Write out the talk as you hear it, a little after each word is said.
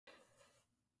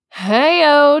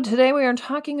Heyo, today we are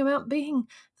talking about being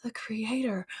the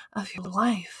creator of your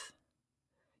life.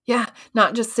 Yeah,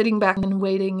 not just sitting back and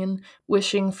waiting and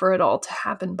wishing for it all to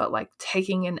happen, but like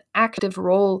taking an active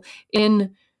role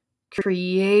in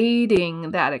creating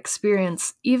that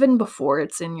experience even before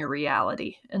it's in your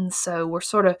reality. And so we're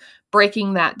sort of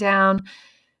breaking that down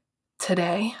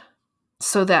today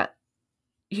so that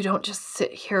you don't just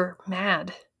sit here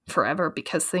mad forever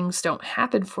because things don't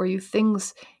happen for you.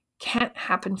 Things can't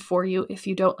happen for you if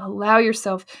you don't allow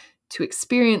yourself to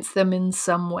experience them in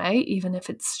some way, even if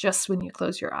it's just when you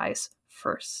close your eyes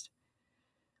first.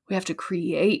 We have to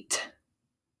create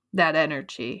that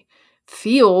energy,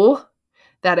 feel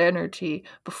that energy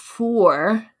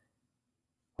before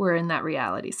we're in that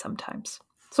reality sometimes.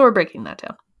 So we're breaking that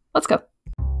down. Let's go.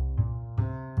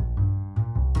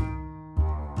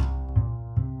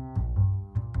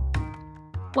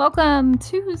 Welcome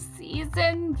to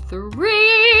season 3.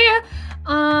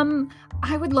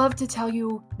 I would love to tell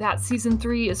you that season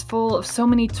 3 is full of so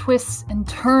many twists and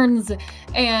turns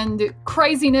and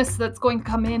craziness that's going to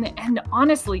come in, and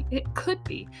honestly, it could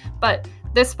be. But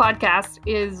this podcast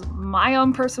is my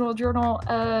own personal journal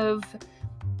of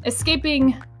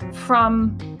escaping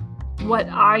from what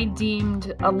I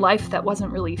deemed a life that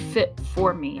wasn't really fit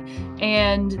for me.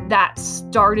 And that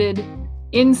started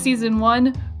in season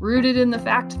 1, rooted in the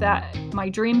fact that my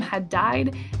dream had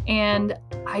died and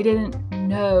I didn't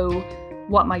know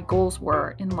what my goals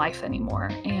were in life anymore.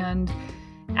 And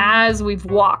as we've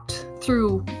walked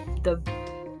through the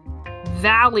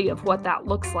valley of what that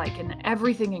looks like and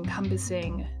everything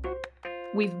encompassing,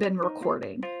 we've been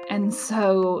recording. And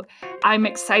so I'm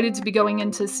excited to be going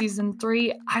into season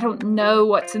 3. I don't know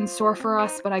what's in store for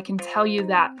us, but I can tell you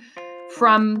that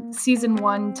from season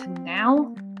 1 to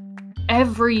now,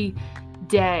 every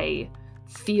day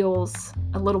feels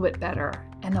a little bit better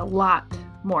and a lot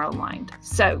more aligned.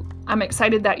 So I'm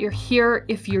excited that you're here.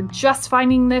 If you're just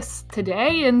finding this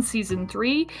today in season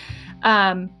 3,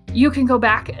 you can go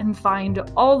back and find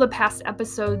all the past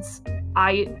episodes.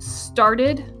 I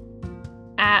started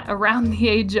at around the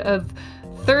age of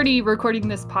 30 recording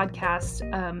this podcast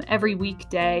every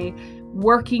weekday,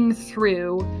 working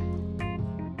through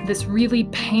this really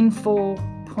painful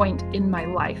point in my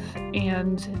life.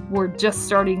 And we're just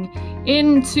starting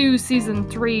into season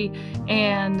 3,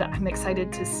 and I'm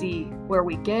excited to see where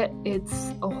we get.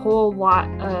 It's a whole lot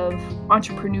of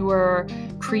entrepreneur,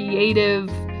 creative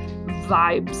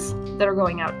vibes that are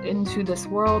going out into this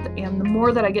world. And the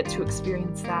more that I get to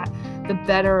experience that, the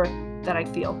better that I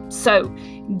feel. So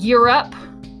gear up,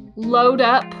 load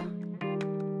up,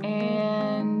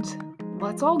 and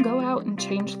let's all go out and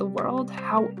change the world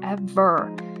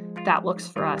however that looks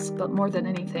for us. But more than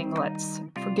anything, let's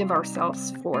forgive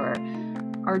ourselves for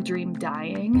our dream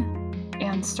dying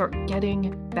and start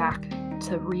getting back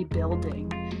to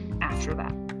rebuilding after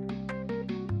that.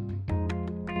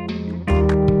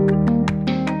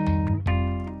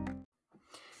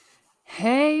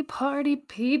 Hey party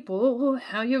people,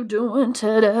 how you doing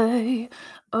today?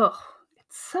 Oh,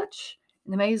 it's such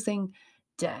an amazing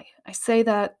day. I say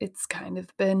that it's kind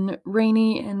of been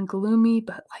rainy and gloomy,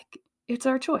 but like, it's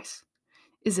our choice.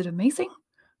 Is it amazing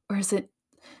or is it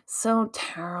so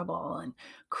terrible and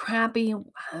crappy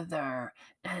weather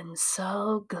and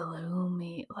so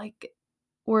gloomy? Like,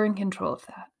 we're in control of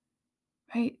that,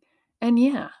 right? And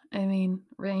yeah, I mean,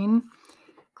 rain,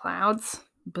 clouds,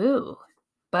 boo.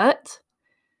 But,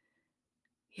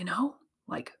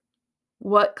 like,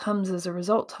 what comes as a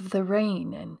result of the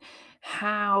rain, and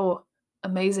how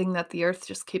amazing that the earth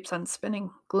just keeps on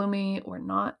spinning, gloomy or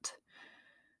not,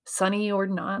 sunny or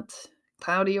not,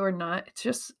 cloudy or not. It's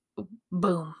just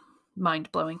boom,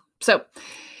 mind-blowing. So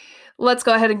let's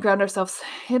go ahead and ground ourselves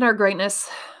in our greatness.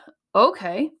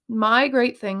 Okay, my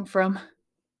great thing from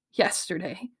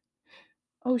yesterday.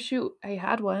 Oh shoot, I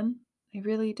had one. I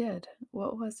really did.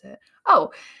 What was it?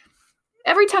 Oh,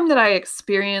 every time that I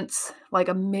experience like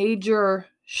a major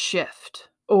shift,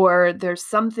 or there's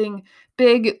something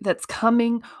big that's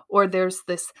coming, or there's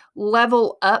this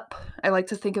level up, I like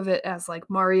to think of it as like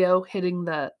Mario hitting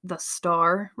the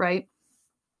star, right?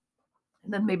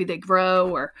 And then maybe they grow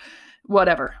or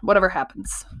whatever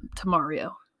happens to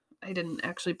Mario. I didn't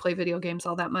actually play video games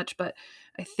all that much, but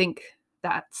I think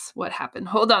that's what happened.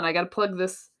 Hold on, I gotta plug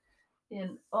this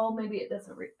in. Oh, maybe it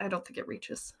doesn't I don't think it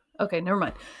reaches. Okay, never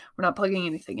mind. We're not plugging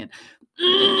anything in.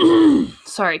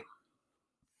 Sorry.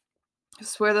 I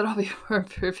swear that I'll be more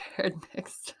prepared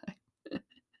next time.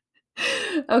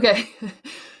 Okay.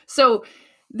 So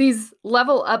these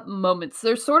level up moments,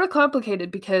 they're sort of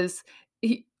complicated because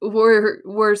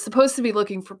we're supposed to be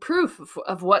looking for proof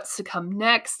of what's to come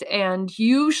next, and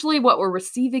usually what we're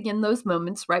receiving in those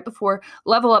moments right before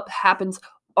level up happens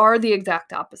are the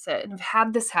exact opposite. And I've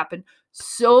had this happen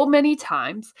so many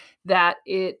times that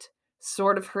it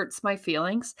sort of hurts my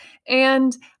feelings.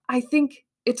 And I think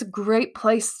it's a great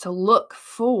place to look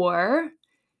for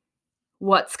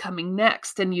what's coming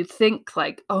next. And you think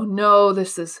like, oh no,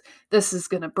 this is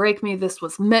going to break me. This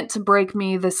was meant to break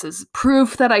me. This is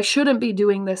proof that I shouldn't be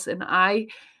doing this. And I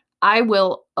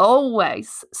will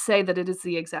always say that it is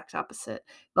the exact opposite.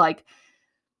 Like,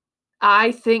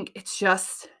 I think it's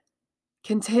just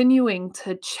continuing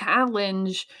to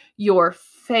challenge your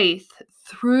faith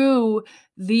through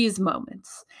these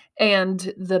moments,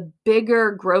 and the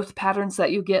bigger growth patterns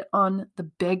that you get on, the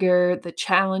bigger the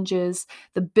challenges,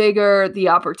 the bigger the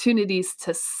opportunities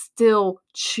to still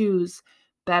choose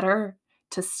better,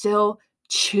 to still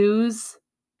choose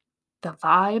the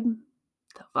vibe,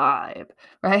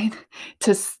 right?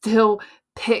 To still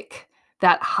pick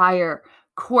that higher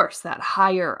course, that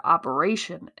higher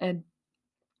operation. And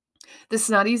this is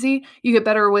not easy. You get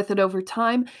better with it over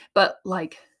time, but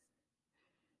like,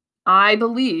 I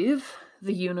believe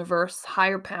the universe,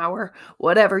 higher power,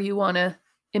 whatever you want to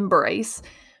embrace,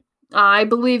 I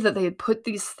believe that they had put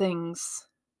these things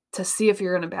to see if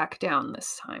you're going to back down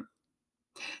this time,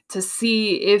 to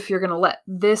see if you're going to let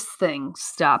this thing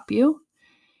stop you.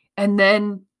 And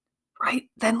then, right,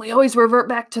 then we always revert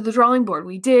back to the drawing board.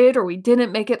 We did or we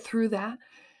didn't make it through that,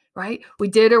 right? We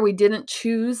did or we didn't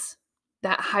choose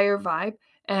that higher vibe.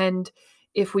 And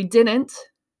if we didn't,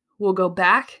 we'll go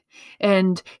back,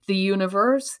 and the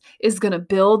universe is going to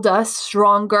build us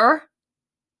stronger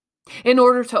in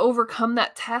order to overcome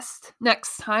that test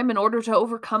next time, in order to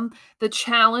overcome the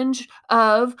challenge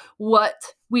of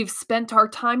what we've spent our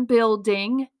time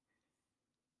building.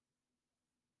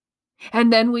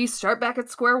 And then we start back at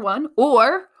square one,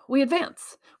 or we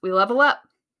advance, we level up.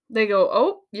 They go,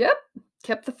 oh, yep,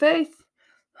 kept the faith.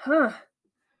 Huh.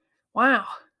 Wow.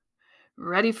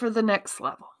 Ready for the next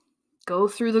level. Go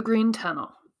through the green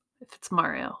tunnel, if it's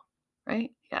Mario, right?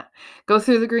 Yeah. Go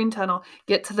through the green tunnel,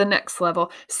 get to the next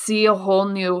level, see a whole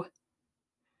new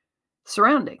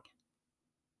surrounding.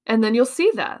 And then you'll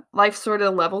see that life sort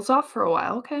of levels off for a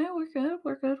while. Okay,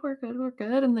 we're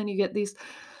good. And then you get these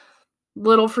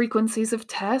little frequencies of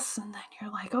tests, and then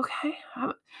you're like, okay,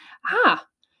 I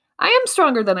am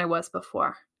stronger than I was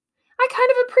before. I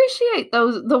kind of appreciate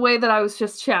the way that I was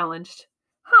just challenged.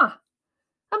 Huh.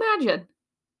 Imagine.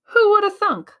 Who would have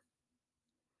thunk?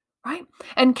 Right?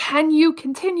 And can you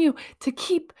continue to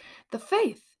keep the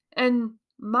faith? And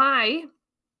my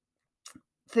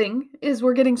thing is,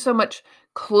 we're getting so much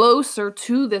closer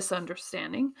to this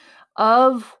understanding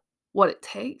of what it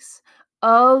takes,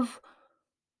 of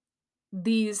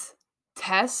these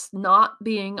tests not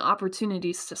being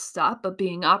opportunities to stop, but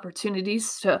being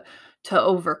opportunities to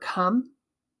overcome,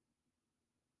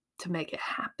 to make it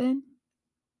happen,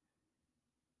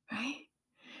 right?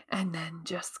 And then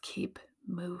just keep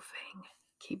moving.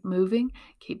 Keep moving,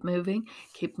 keep moving,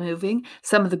 keep moving.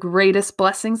 Some of the greatest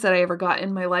blessings that I ever got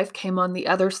in my life came on the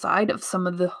other side of some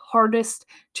of the hardest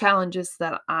challenges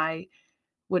that I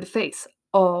would face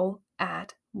all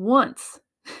at once.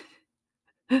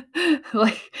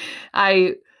 Like,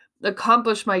 I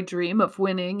accomplished my dream of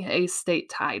winning a state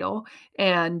title,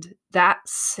 and that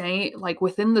same, like,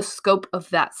 within the scope of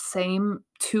that same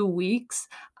 2 weeks,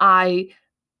 I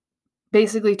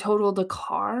basically totaled a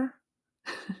car.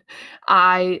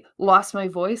 I lost my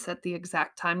voice at the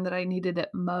exact time that I needed it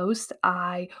most.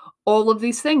 All of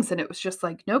these things. And it was just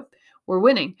like, nope, we're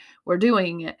winning. We're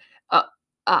doing it.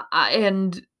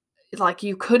 And like,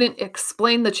 you couldn't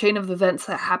explain the chain of events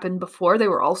that happened before. They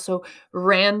were also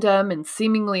random and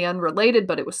seemingly unrelated,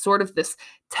 but it was sort of this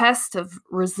test of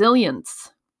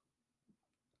resilience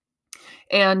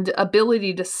and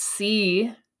ability to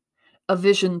see a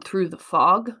vision through the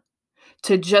fog,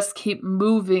 to just keep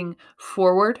moving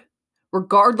forward,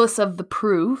 regardless of the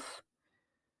proof,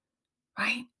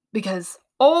 right? Because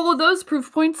all of those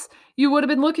proof points you would have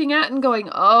been looking at and going,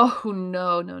 oh,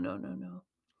 no.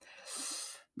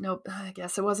 Nope, I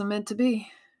guess it wasn't meant to be.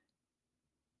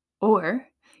 Or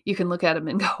you can look at them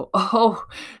and go, oh,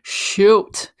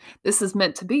 shoot, this is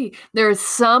meant to be. There is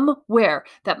somewhere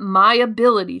that my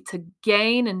ability to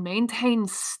gain and maintain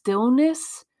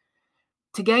stillness,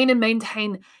 to gain and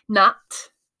maintain not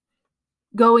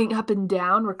going up and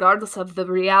down, regardless of the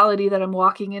reality that I'm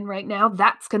walking in right now,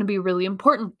 that's going to be really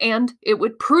important. And it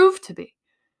would prove to be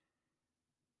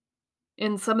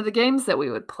in some of the games that we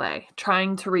would play,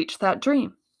 trying to reach that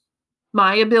dream.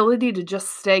 My ability to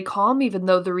just stay calm, even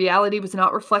though the reality was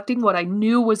not reflecting what I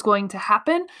knew was going to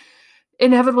happen,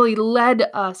 inevitably led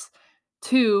us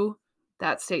to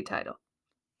that state title.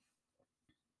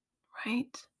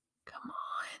 Right? Come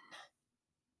on.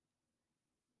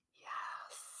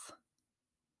 Yes.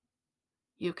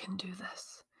 You can do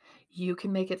this. You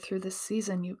can make it through this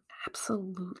season. You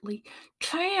absolutely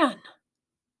can.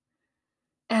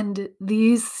 And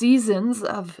these seasons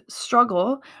of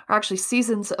struggle are actually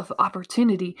seasons of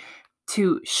opportunity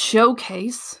to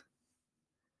showcase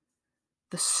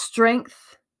the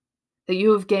strength that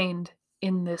you have gained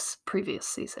in this previous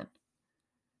season.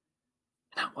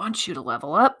 And I want you to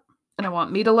level up, and I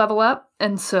want me to level up.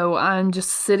 And so I'm just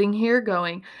sitting here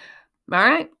going, all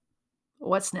right,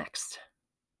 what's next?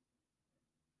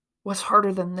 What's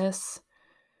harder than this?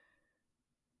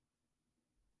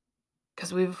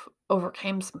 Because we've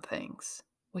overcame some things.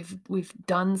 We've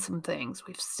done some things.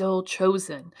 We've still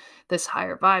chosen this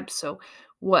higher vibe. So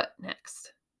what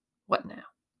next? What now?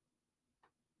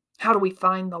 How do we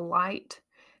find the light?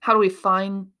 How do we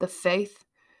find the faith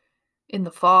in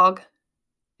the fog?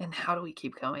 And how do we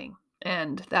keep going?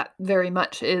 And that very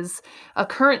much is a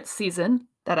current season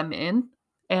that I'm in.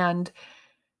 And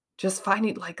just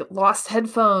finding like lost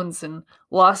headphones and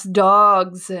lost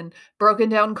dogs and broken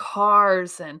down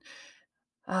cars and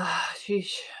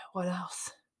sheesh, what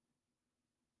else?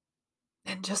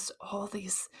 And just all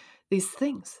these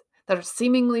things that are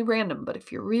seemingly random, but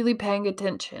if you're really paying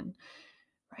attention,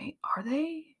 right? Are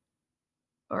they?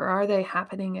 Or are they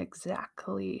happening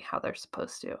exactly how they're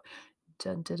supposed to?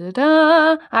 Dun, da, da,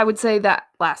 da. I would say that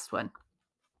last one,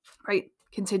 right?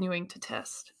 Continuing to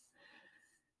test.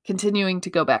 Continuing to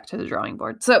go back to the drawing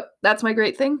board. So that's my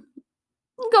great thing.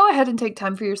 Go ahead and take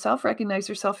time for yourself. Recognize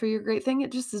yourself for your great thing.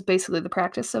 It just is basically the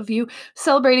practice of you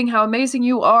celebrating how amazing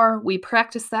you are. We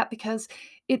practice that because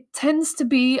it tends to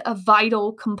be a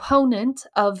vital component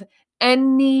of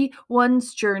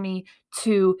anyone's journey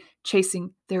to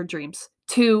chasing their dreams,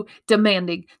 to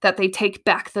demanding that they take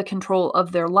back the control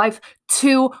of their life,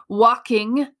 to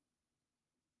walking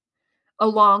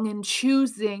along and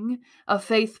choosing a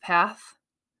faith path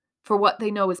for what they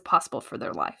know is possible for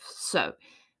their life. So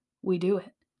we do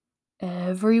it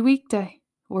every weekday.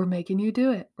 We're making you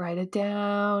do it. Write it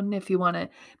down if you want to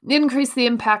increase the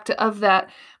impact of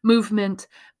that movement,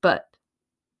 but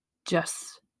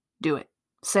just do it.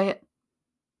 Say it.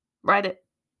 Write it.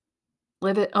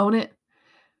 Live it. Own it.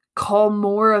 Call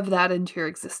more of that into your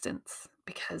existence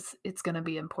because it's going to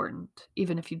be important,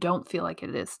 even if you don't feel like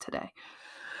it is today.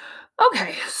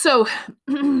 Okay, so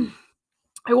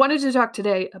I wanted to talk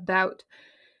today about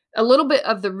a little bit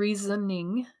of the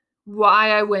reasoning why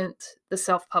I went the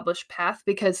self-published path,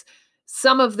 because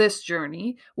some of this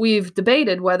journey we've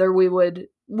debated whether we would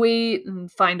wait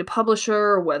and find a publisher,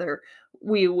 or whether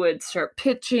we would start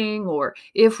pitching, or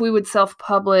if we would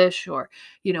self-publish, or,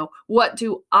 what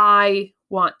do I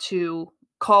want to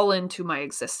call into my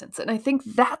existence? And I think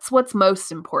that's what's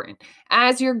most important.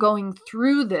 As you're going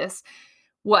through this,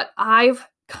 what I've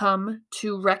come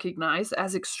to recognize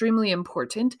as extremely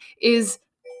important is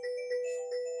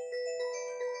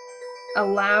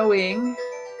allowing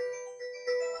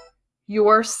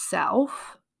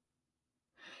yourself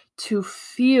to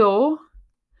feel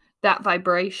that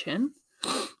vibration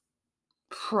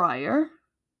prior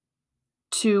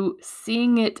to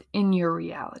seeing it in your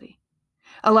reality.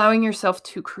 Allowing yourself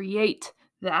to create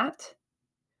that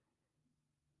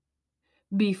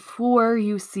before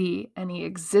you see any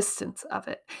existence of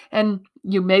it. And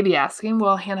you may be asking,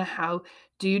 well, Hannah, how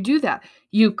do you do that?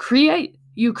 You create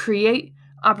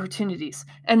opportunities.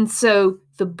 And so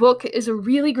the book is a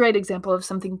really great example of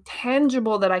something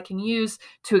tangible that I can use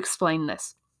to explain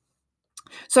this.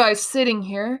 So I was sitting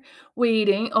here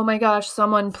waiting. Oh my gosh,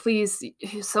 someone's going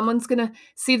to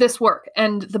see this work.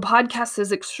 And the podcast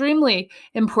is extremely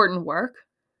important work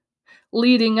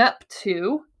leading up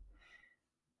to,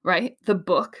 right? The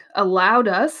book allowed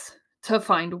us to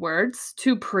find words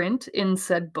to print in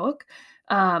said book.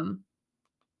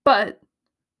 But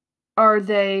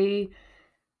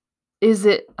is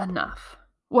it enough?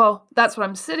 Well, that's what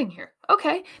I'm sitting here.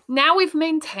 Okay, now we've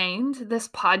maintained this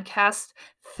podcast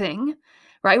thing,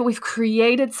 right? We've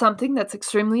created something that's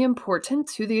extremely important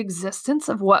to the existence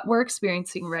of what we're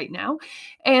experiencing right now.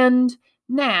 And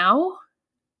now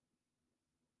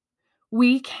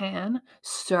we can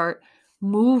start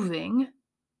moving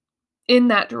in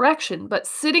that direction. But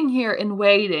sitting here and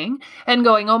waiting and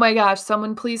going, oh my gosh,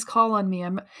 someone please call on me.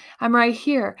 I'm right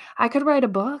here. I could write a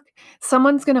book.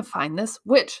 Someone's going to find this,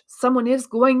 which someone is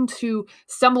going to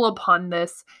stumble upon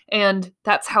this. And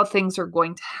that's how things are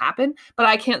going to happen. But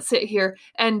I can't sit here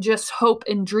and just hope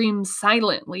and dream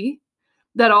silently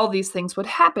that all these things would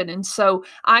happen. And so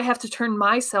I have to turn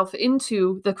myself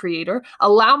into the creator,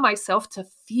 allow myself to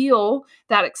feel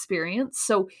that experience.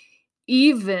 So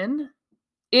even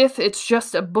if it's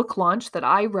just a book launch that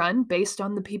I run based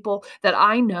on the people that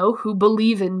I know who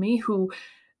believe in me, who,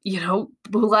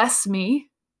 bless me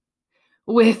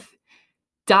with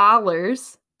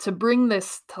dollars to bring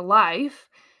this to life,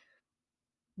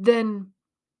 then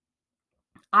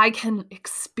I can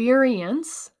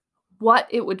experience what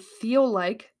it would feel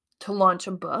like to launch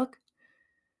a book,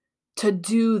 to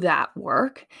do that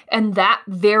work, and that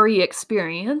very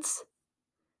experience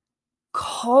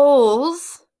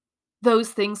calls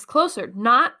those things closer,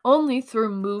 not only through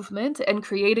movement and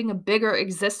creating a bigger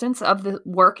existence of the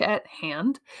work at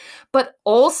hand, but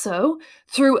also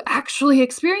through actually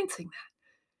experiencing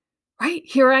that, right?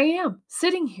 Here I am,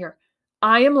 sitting here.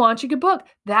 I am launching a book.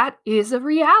 That is a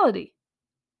reality.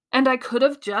 And I could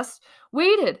have just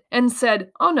waited and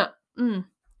said, oh no,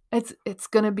 it's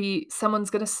going to be,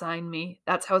 someone's going to sign me.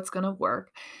 That's how it's going to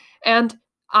work. And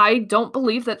I don't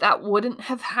believe that wouldn't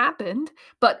have happened.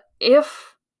 But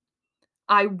if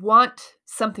I want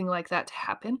something like that to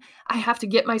happen, I have to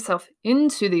get myself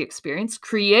into the experience,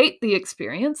 create the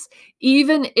experience,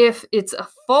 even if it's a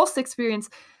false experience.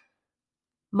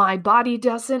 My body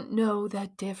doesn't know the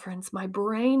difference. My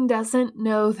brain doesn't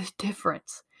know the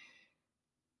difference.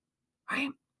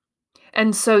 Right?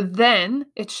 And so then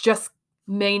it's just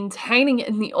maintaining it.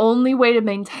 And the only way to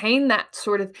maintain that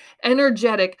sort of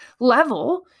energetic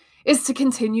level is to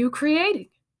continue creating.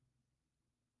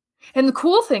 And the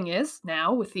cool thing is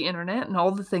now with the internet and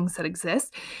all the things that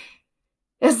exist,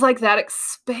 is like that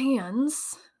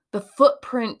expands the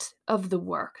footprint of the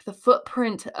work, the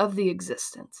footprint of the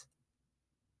existence.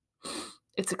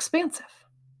 It's expansive.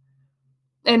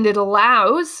 And it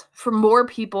allows for more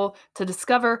people to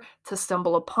discover, to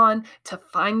stumble upon, to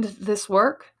find this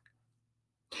work.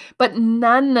 But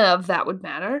none of that would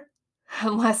matter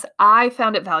unless I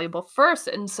found it valuable first.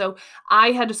 And so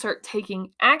I had to start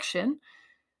taking action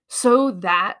so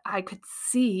that I could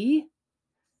see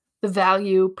the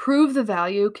value, prove the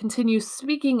value, continue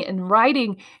speaking and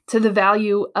writing to the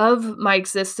value of my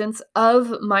existence,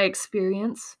 of my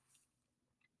experience,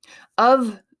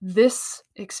 of this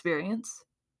experience,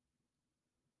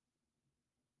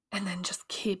 and then just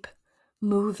keep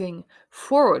moving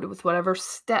forward with whatever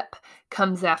step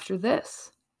comes after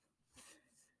this.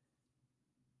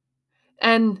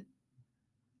 And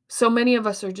so many of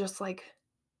us are just like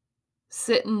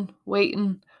sitting,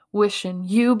 waiting, wishing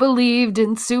you believed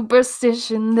in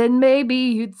superstition, then maybe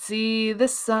you'd see the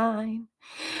sign.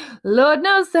 Lord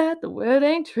knows that the word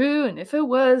ain't true, and if it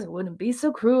was, it wouldn't be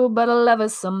so cruel. But a love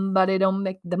of somebody don't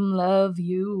make them love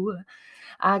you.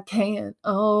 I can't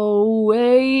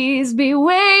always be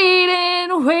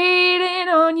waiting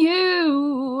on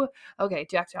you. Okay,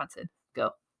 Jack Johnson,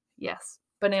 go. Yes.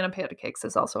 Banana Pancakes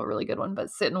is also a really good one,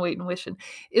 but Sittin', Waitin', Wishin'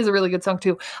 is a really good song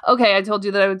too. Okay, I told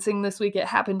you that I would sing this week. It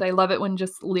happened. I love it when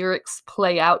just lyrics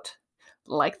play out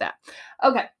like that.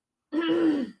 Okay.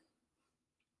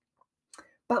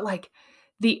 But like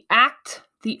the act,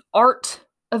 the art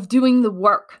of doing the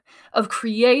work, of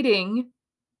creating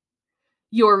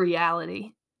your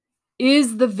reality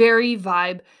is the very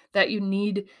vibe that you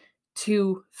need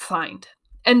to find.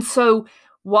 And so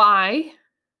why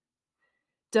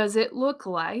does it look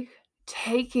like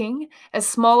taking as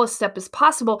small a step as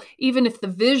possible, even if the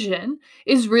vision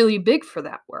is really big for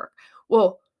that work?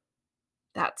 Well,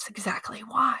 that's exactly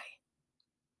why,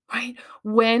 right?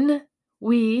 When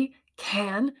we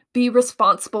can be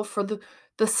responsible for the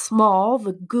small,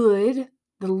 the good,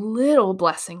 the little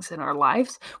blessings in our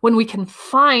lives, when we can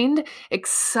find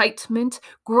excitement,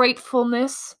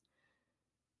 gratefulness,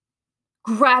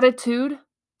 gratitude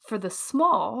for the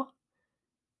small,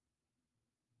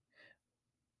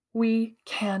 we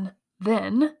can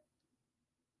then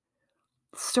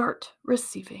start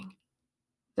receiving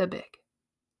the big,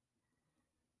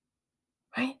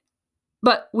 right?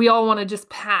 But we all want to just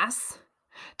pass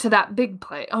to that big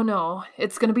play. Oh no,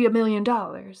 it's going to be $1 million.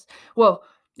 Well,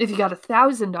 if you got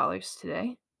 $1,000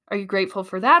 today, are you grateful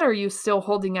for that? Or are you still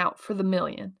holding out for the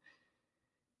million?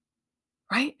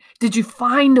 Right? Did you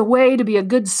find a way to be a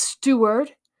good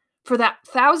steward for that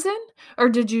 1,000? Or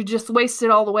did you just waste it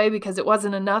all away because it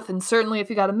wasn't enough? And certainly if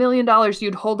you got $1 million,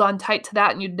 you'd hold on tight to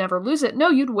that and you'd never lose it. No,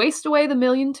 you'd waste away the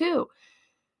million too.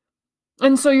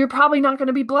 And so you're probably not going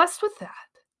to be blessed with that.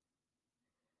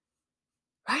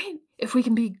 Right? If we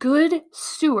can be good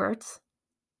stewards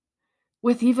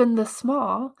with even the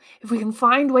small, if we can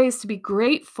find ways to be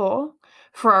grateful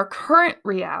for our current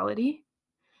reality,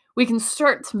 we can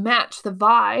start to match the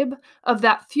vibe of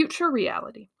that future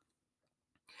reality.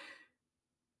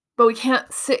 But we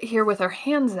can't sit here with our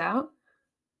hands out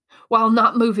while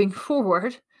not moving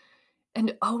forward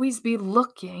and always be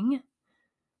looking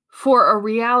for a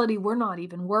reality we're not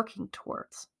even working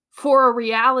towards, for a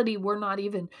reality we're not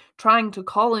even trying to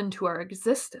call into our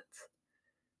existence.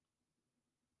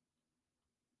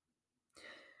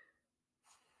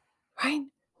 Right?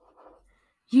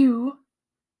 You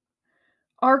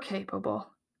are capable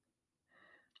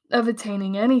of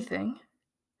attaining anything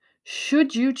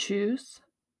should you choose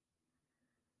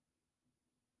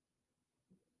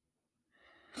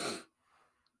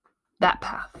that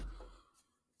path.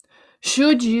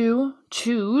 Should you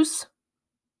choose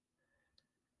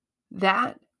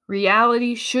that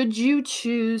reality, should you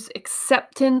choose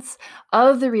acceptance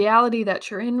of the reality that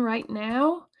you're in right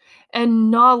now, and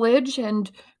knowledge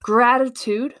and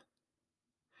gratitude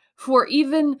for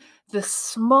even the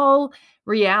small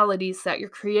realities that you're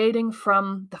creating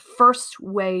from the first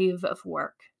wave of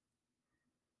work.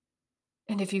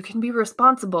 And if you can be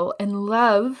responsible and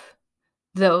love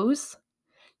those,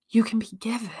 you can be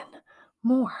given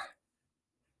more.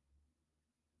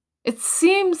 It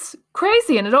seems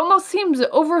crazy and it almost seems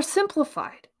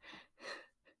oversimplified.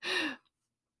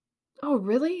 Oh,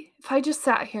 really? If I just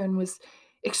sat here and was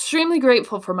extremely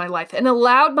grateful for my life and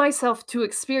allowed myself to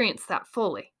experience that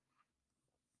fully.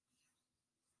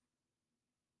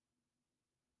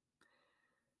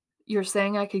 You're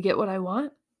saying I could get what I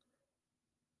want?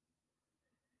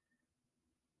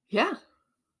 Yeah.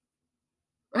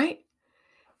 Right?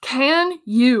 Can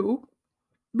you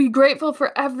be grateful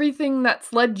for everything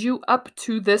that's led you up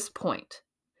to this point?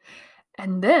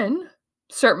 And then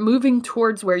start moving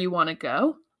towards where you want to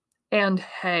go. And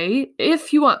hey,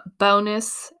 if you want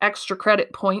bonus extra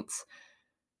credit points,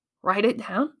 write it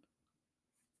down.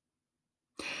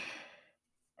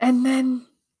 And then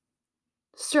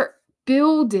start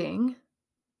building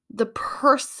the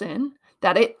person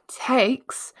that it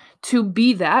takes to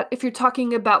be that. If you're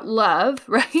talking about love,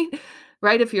 right?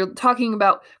 Right? If you're talking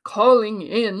about calling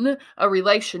in a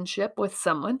relationship with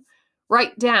someone,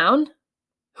 write down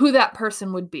who that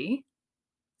person would be,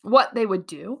 what they would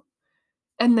do,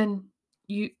 and then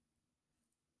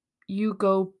you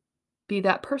go be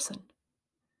that person.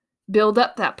 Build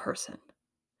up that person.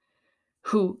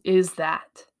 Who is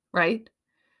that, right?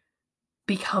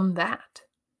 Become that.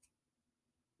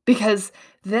 Because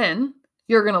then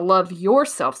you're going to love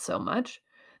yourself so much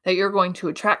that you're going to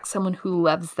attract someone who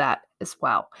loves that as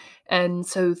well. And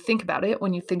so think about it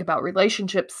when you think about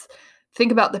relationships.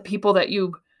 Think about the people that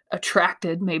you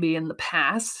attracted maybe in the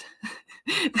past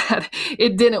that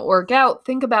it didn't work out.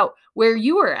 Think about where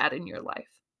you were at in your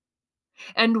life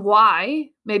and why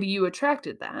maybe you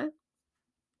attracted that.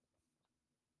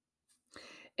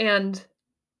 And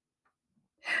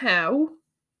how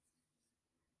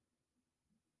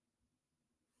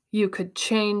you could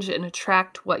change and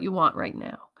attract what you want right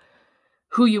now,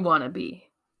 who you want to be,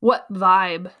 what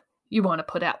vibe you want to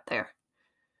put out there.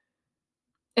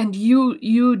 And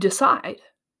you decide.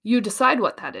 You decide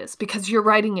what that is because you're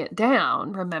writing it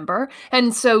down, remember?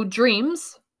 And so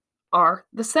dreams are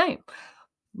the same.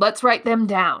 Let's write them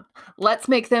down. Let's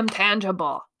make them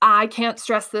tangible. I can't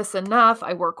stress this enough.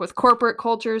 I work with corporate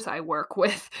cultures. I work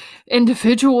with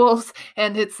individuals.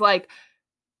 And it's like,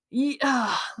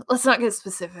 yeah, let's not get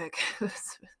specific.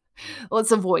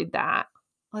 Let's avoid that.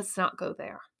 Let's not go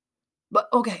there. But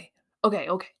okay.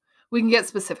 We can get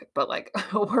specific, but like,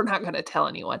 we're not going to tell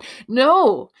anyone.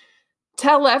 No,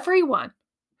 tell everyone.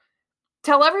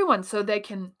 Tell everyone so they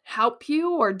can help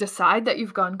you or decide that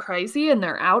you've gone crazy and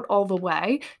they're out all the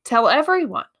way. Tell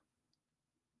everyone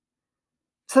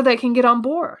so they can get on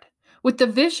board with the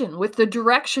vision, with the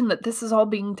direction that this is all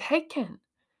being taken.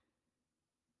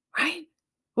 Right?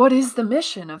 What is the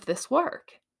mission of this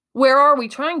work? Where are we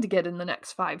trying to get in the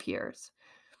next 5 years?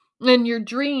 And your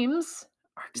dreams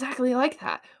are exactly like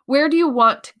that. Where do you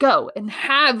want to go? And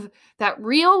have that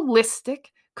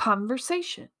realistic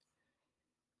conversation.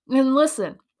 And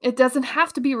listen, it doesn't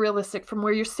have to be realistic from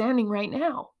where you're standing right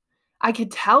now. I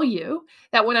could tell you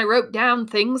that when I wrote down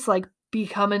things like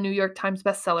become a New York Times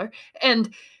bestseller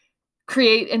and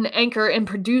create an anchor and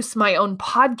produce my own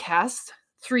podcast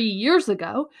 3 years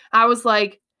ago, I was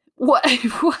like, what?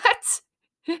 What?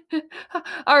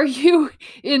 Are you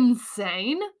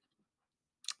insane?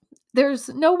 There's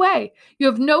no way. You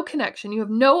have no connection. You have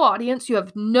no audience. You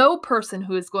have no person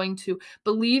who is going to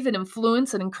believe and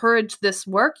influence and encourage this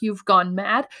work. You've gone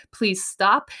mad. Please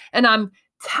stop. And I'm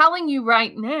telling you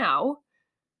right now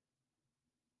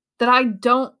that I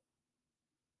don't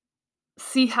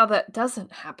see how that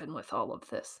doesn't happen with all of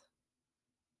this.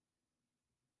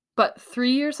 But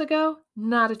 3 years ago,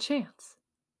 not a chance.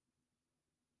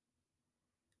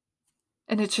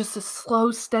 And it's just a slow,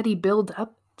 steady build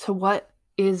up to what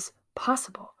is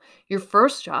possible. Your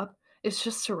first job is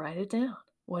just to write it down.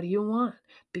 What do you want?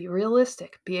 Be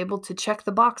realistic. Be able to check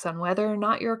the box on whether or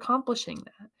not you're accomplishing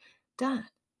that. Done.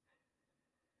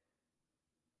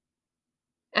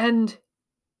 And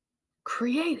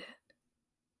create it.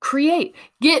 Create.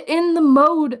 Get in the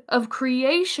mode of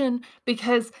creation,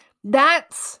 because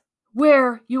that's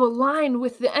where you align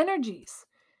with the energies.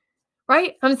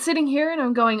 Right? I'm sitting here and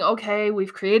I'm going, okay,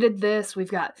 we've created this.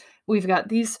 We've got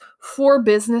these 4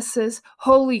 businesses.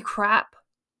 Holy crap.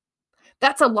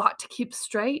 That's a lot to keep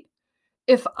straight.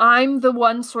 If I'm the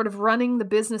one sort of running the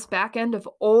business back end of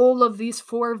all of these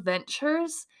 4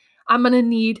 ventures, I'm going to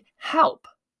need help.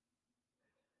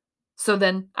 So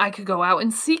then I could go out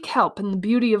and seek help. And the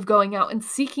beauty of going out and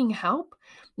seeking help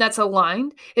that's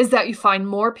aligned is that you find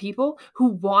more people who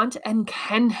want and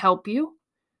can help you.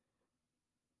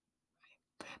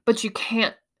 But you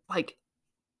can't, like,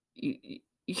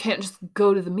 you can't just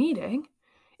go to the meeting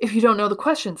if you don't know the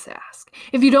questions to ask.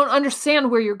 If you don't understand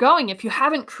where you're going, if you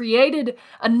haven't created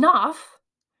enough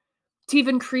to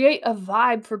even create a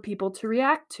vibe for people to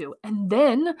react to. And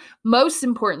then, most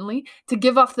importantly, to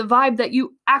give off the vibe that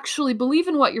you actually believe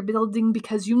in what you're building,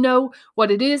 because you know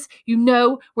what it is, you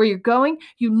know where you're going,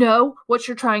 you know what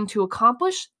you're trying to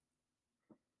accomplish.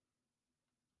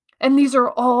 And these are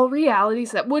all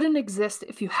realities that wouldn't exist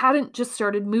if you hadn't just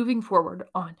started moving forward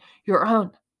on your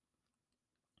own.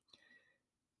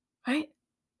 Right?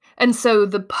 And so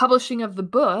the publishing of the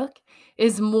book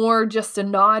is more just a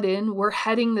nod in, we're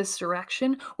heading this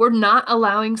direction. We're not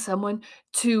allowing someone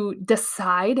to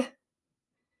decide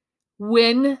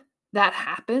when that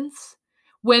happens,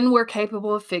 when we're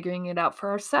capable of figuring it out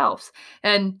for ourselves.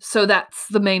 And so that's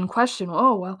the main question.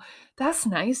 Oh, well, that's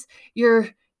nice. You're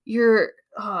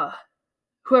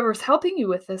whoever's helping you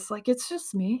with this, like, it's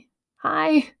just me.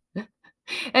 Hi.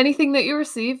 Anything that you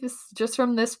receive is just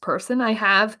from this person. I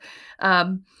have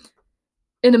an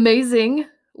amazing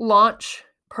launch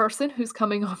person who's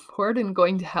coming on board and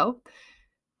going to help.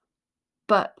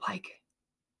 But, like,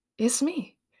 it's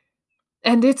me.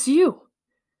 And it's you.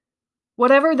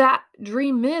 Whatever that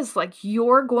dream is, like,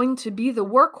 you're going to be the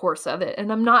workhorse of it.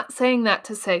 And I'm not saying that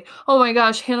to say, oh my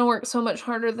gosh, Hannah works so much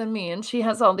harder than me and she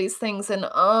has all these things and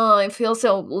oh, I feel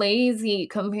so lazy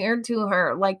compared to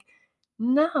her. Like,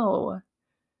 no.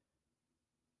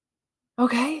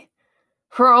 Okay?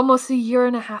 For almost a year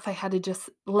and a half, I had to just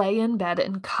lay in bed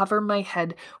and cover my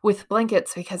head with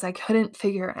blankets because I couldn't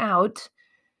figure out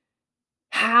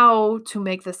how to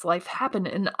make this life happen.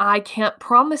 And I can't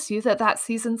promise you that that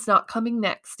season's not coming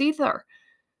next either.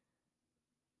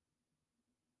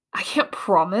 I can't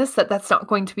promise that that's not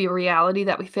going to be a reality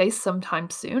that we face sometime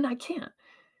soon. I can't.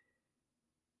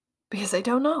 Because I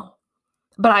don't know.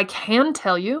 But I can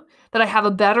tell you that I have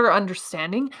a better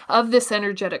understanding of this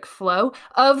energetic flow,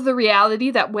 of the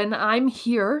reality that when I'm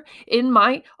here in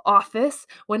my office,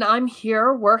 when I'm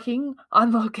here working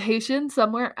on location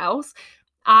somewhere else,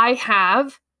 I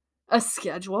have a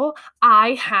schedule.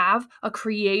 I have a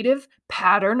creative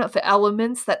pattern of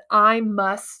elements that I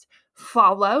must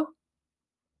follow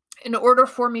in order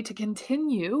for me to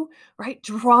continue, right,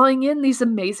 drawing in these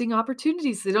amazing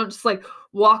opportunities. They don't just like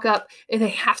walk up and they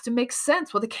have to make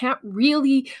sense. Well, they can't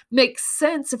really make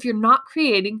sense if you're not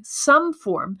creating some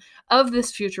form of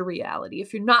this future reality,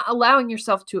 if you're not allowing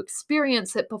yourself to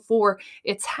experience it before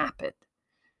it's happened.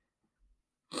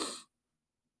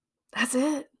 That's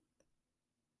it.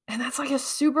 And that's like a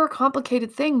super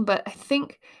complicated thing, but I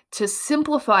think to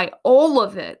simplify all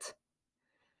of it,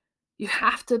 you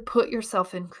have to put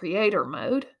yourself in creator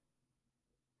mode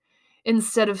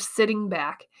instead of sitting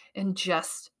back and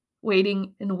just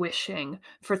waiting and wishing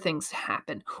for things to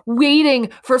happen,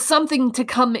 waiting for something to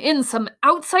come in, some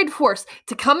outside force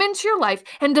to come into your life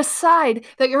and decide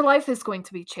that your life is going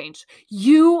to be changed.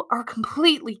 You are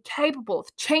completely capable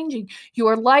of changing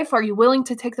your life. Are you willing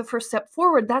to take the first step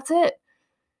forward? That's it.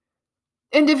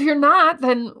 And if you're not,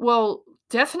 then, well,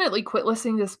 definitely quit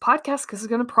listening to this podcast because it's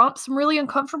going to prompt some really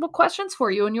uncomfortable questions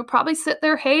for you, and you'll probably sit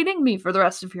there hating me for the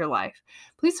rest of your life.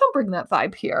 Please don't bring that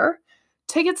vibe here.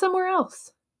 Take it somewhere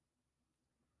else.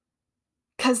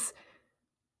 Because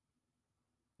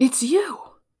it's you.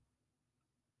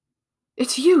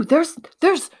 It's you.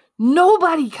 There's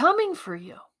nobody coming for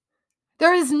you.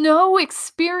 There is no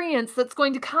experience that's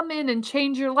going to come in and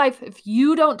change your life if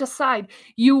you don't decide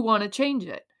you want to change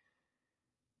it.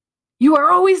 You are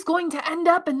always going to end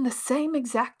up in the same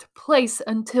exact place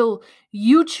until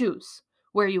you choose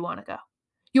where you want to go.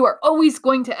 You are always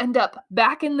going to end up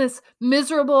back in this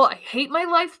miserable, I hate my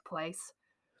life place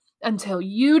until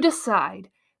you decide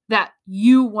that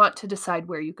you want to decide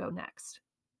where you go next.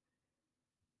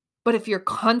 But if you're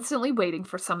constantly waiting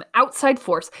for some outside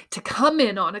force to come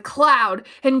in on a cloud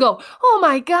and go, oh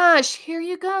my gosh, here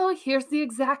you go. Here's the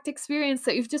exact experience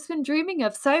that you've just been dreaming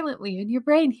of silently in your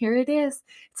brain. Here it is.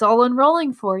 It's all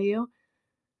unrolling for you.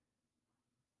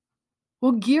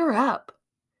 Well, gear up,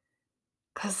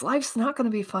 because life's not going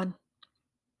to be fun.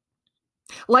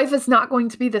 Life is not going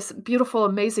to be this beautiful,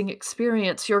 amazing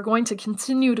experience. You're going to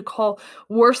continue to call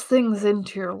worse things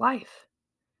into your life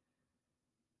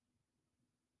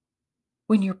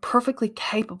when you're perfectly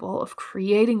capable of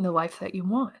creating the life that you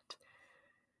want.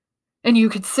 And you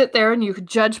could sit there and you could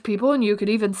judge people, and you could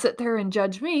even sit there and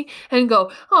judge me and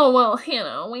go, oh, well,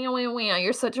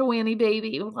 you're such a whinny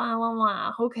baby, blah, blah,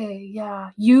 blah. Okay, yeah,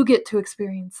 you get to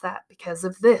experience that because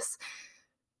of this.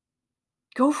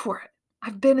 Go for it.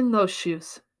 I've been in those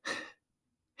shoes.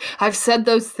 I've said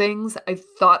those things. I've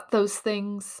thought those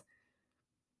things.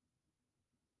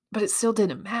 But it still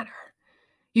didn't matter.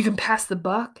 You can pass the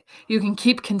buck. You can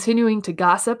keep continuing to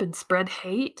gossip and spread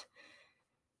hate.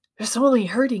 It's only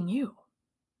hurting you,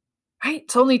 right?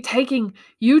 It's only taking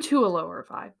you to a lower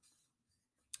vibe.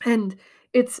 And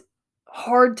it's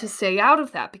hard to stay out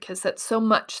of that because that's so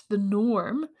much the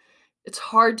norm. It's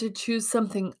hard to choose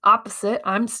something opposite.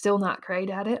 I'm still not great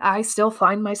at it. I still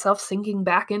find myself sinking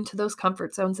back into those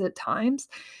comfort zones at times,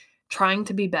 trying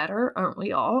to be better, aren't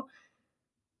we all?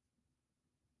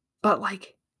 But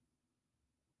like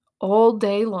all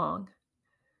day long,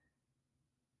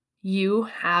 you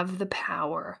have the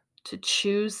power to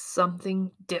choose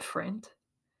something different,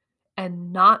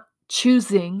 and not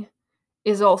choosing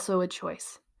is also a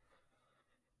choice.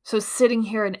 So sitting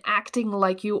here and acting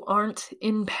like you aren't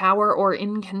in power or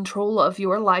in control of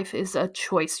your life is a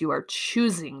choice. You are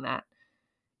choosing that.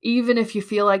 Even if you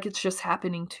feel like it's just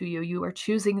happening to you, you are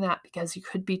choosing that because you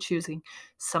could be choosing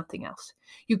something else.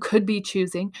 You could be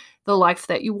choosing the life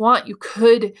that you want. You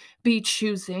could be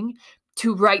choosing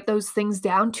to write those things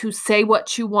down, to say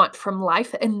what you want from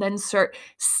life, and then start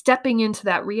stepping into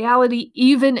that reality,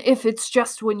 even if it's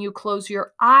just when you close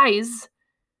your eyes.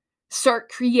 Start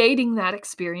creating that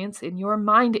experience in your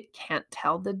mind. It can't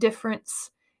tell the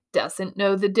difference, doesn't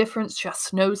know the difference,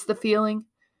 just knows the feeling.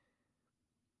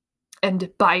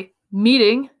 And by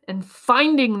meeting and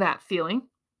finding that feeling,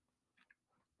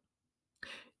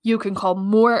 you can call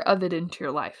more of it into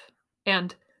your life.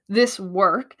 And this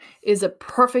work is a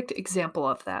perfect example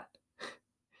of that,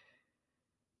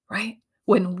 right?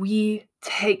 When we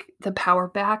take the power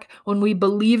back, when we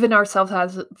believe in ourselves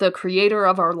as the creator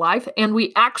of our life, and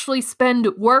we actually spend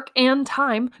work and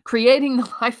time creating the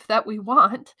life that we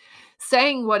want,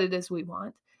 saying what it is we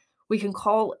want, we can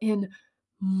call in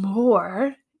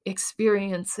more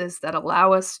experiences that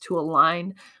allow us to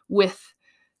align with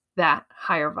that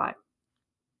higher vibe.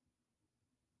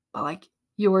 But like,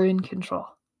 you are in control.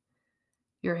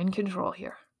 You're in control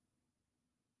here.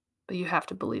 But you have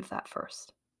to believe that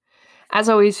first. As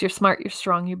always, you're smart, you're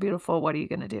strong, you're beautiful. What are you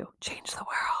going to do? Change the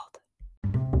world.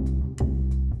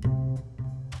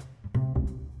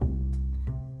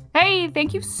 Hey,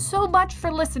 thank you so much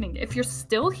for listening. If you're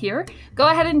still here, go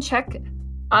ahead and check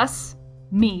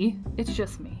it's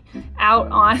just me,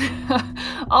 out on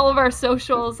all of our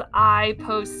socials. I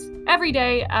post every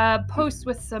day, post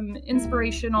with some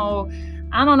inspirational,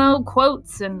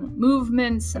 quotes and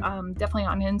movements, definitely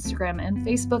on Instagram and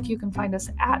Facebook. You can find us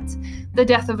at The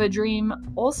Death of a Dream,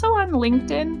 also on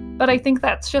LinkedIn, but I think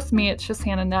that's just me. It's just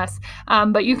Hannah Nuss.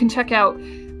 But you can check out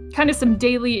kind of some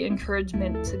daily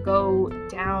encouragement to go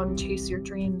down, chase your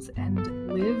dreams, and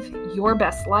live your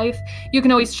best life. You can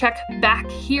always check back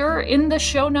here in the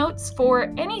show notes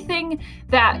for anything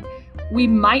that we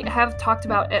might have talked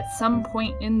about at some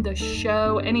point in the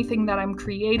show, anything that I'm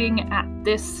creating at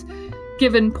this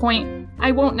given point.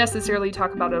 I won't necessarily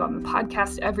talk about it on the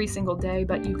podcast every single day,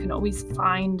 but you can always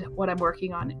find what I'm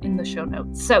working on in the show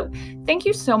notes. So thank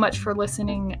you so much for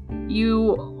listening.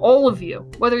 All of you,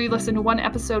 whether you listen to one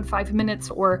episode, 5 minutes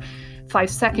or 5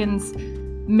 seconds,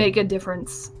 make a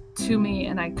difference to me.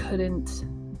 And I couldn't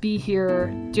be here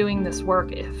doing this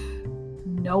work if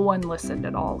no one listened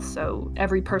at all. So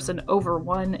every person over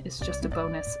one is just a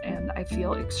bonus. And I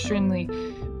feel extremely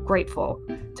grateful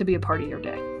to be a part of your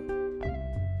day.